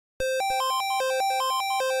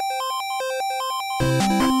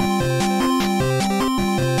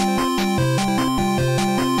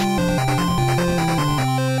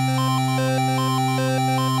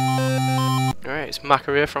it's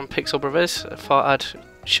Maccas from Pixel Brothers. I thought I'd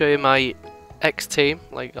show you my X team.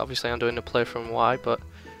 Like, obviously I'm doing a play from Y, but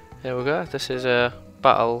here we go. This is a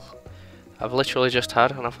battle I've literally just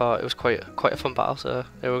had, and I thought it was quite a fun battle, so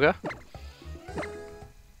here we go.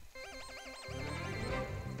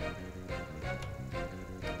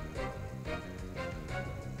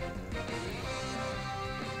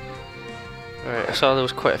 Right, I saw there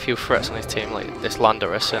was quite a few threats on his team, like this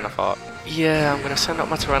Landorus, and I thought, yeah, I'm going to send up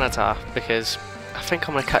my Tyranitar, because I think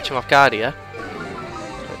I'm going to catch him off guard here.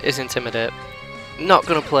 It is Intimidate. Not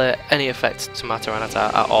going to play any effect to my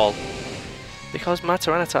Tyranitar at all, because my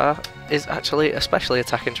Tyranitar is actually a specially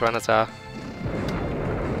attacking Tyranitar.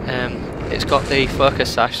 It's got the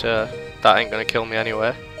Focus Sash, so that ain't going to kill me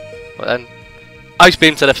anyway. But then, Ice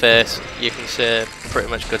Beam to the face, you can say pretty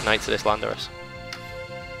much good night to this Landorus.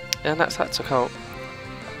 And that's that took out.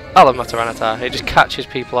 I love my Tyranitar, it just catches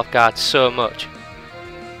people off guard so much.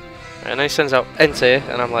 And then he sends out NT,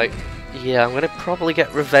 and I'm like, yeah, I'm gonna probably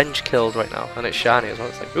get Revenge killed right now. And it's shiny as well,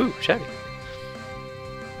 it's like, ooh, shiny.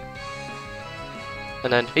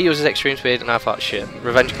 And then he uses Extreme Speed, and I thought, shit,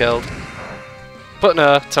 Revenge killed. But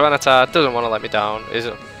no, Tyranitar doesn't want to let me down, he's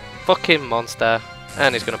a fucking monster,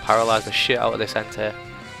 and he's gonna paralyze the shit out of this NT.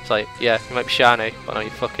 It's like, yeah, you might be shiny, but now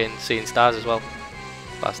you're fucking seeing stars as well.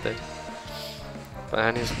 Bastard. But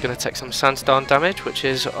then he's going to take some Sandstorm damage, which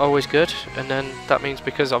is always good, and then that means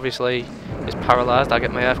because obviously it's paralysed, I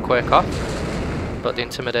get my Earthquake off, but the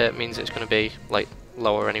Intimidate means it's going to be like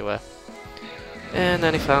lower anyway. And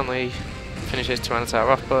then he finally finishes Tyranitar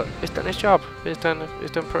off, but he's done his job. He's done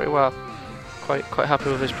pretty well. Quite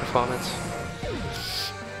happy with his performance.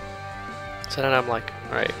 So then I'm like,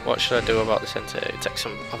 right, what should I do about this NT? It takes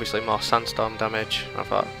some obviously more Sandstorm damage. I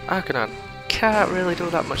thought, Arcanine can't really do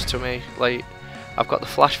that much to me. Like, I've got the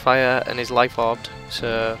Flash Fire and his Life Orbed,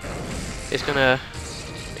 so he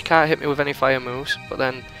can't hit me with any fire moves. But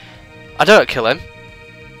then I don't kill him,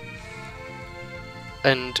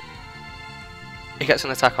 and he gets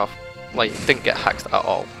an attack off. Like, didn't get hacked at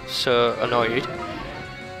all. So annoyed.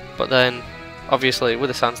 But then obviously with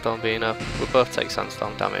the Sandstorm being up, we both take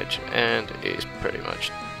Sandstorm damage, and he's pretty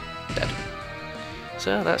much dead.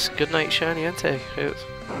 So that's good night, shiny NT.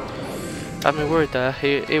 Had me worried there.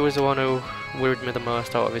 He was the one who worried me the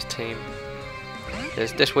most out of his team.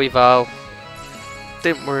 This Weavile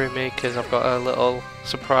didn't worry me because I've got a little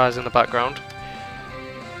surprise in the background.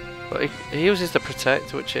 But he uses the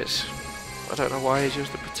Protect, which is, I don't know why he's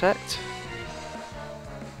used the Protect.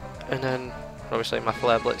 And then obviously my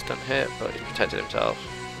Flare Blitz didn't hit, but he's protected himself.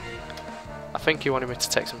 I think he wanted me to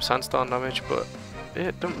take some Sandstorm damage, but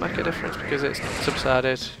it doesn't make a difference because it's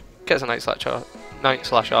subsided. Gets a Night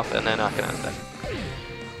Slash off, and then Arcanine's dead.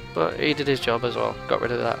 But he did his job as well. Got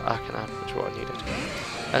rid of that Arcanine, which is what I needed.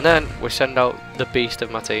 And then we send out the beast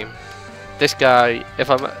of my team. This guy,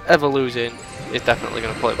 if I'm ever losing, is definitely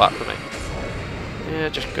going to pull it back for me. Yeah,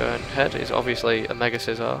 just going ahead. He's obviously a Mega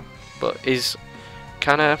Scizor, but he's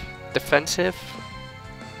kind of defensive.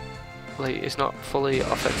 Like, he's not fully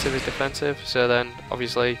offensive, he's defensive. So then,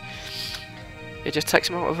 obviously, it just takes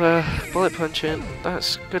him out of a Bullet Punch, and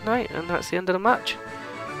that's good night, and that's the end of the match.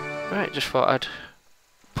 Right, just thought I'd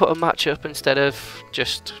put a match up instead of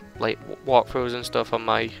just like walkthroughs and stuff on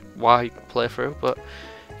my Y playthrough. But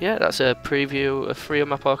yeah, that's a preview of 3 of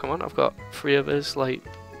my Pokemon. I've got 3 others like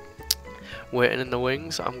waiting in the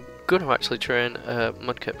wings. I'm gonna actually train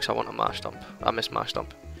Mudkip because I want a Marshtomp. I miss Marshtomp.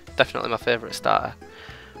 Definitely my favourite starter.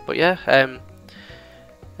 But yeah,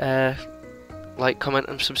 like, comment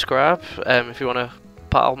and subscribe. If you want to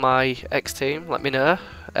battle my X team, let me know.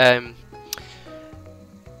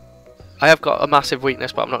 I have got a massive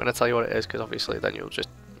weakness, but I'm not going to tell you what it is because obviously then you'll just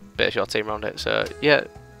base your team around it. So yeah,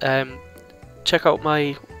 check out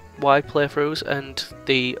my Y playthroughs, and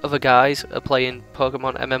the other guys are playing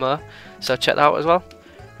Pokemon MMO, so check that out as well.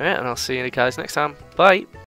 Alright, and I'll see you guys next time. Bye!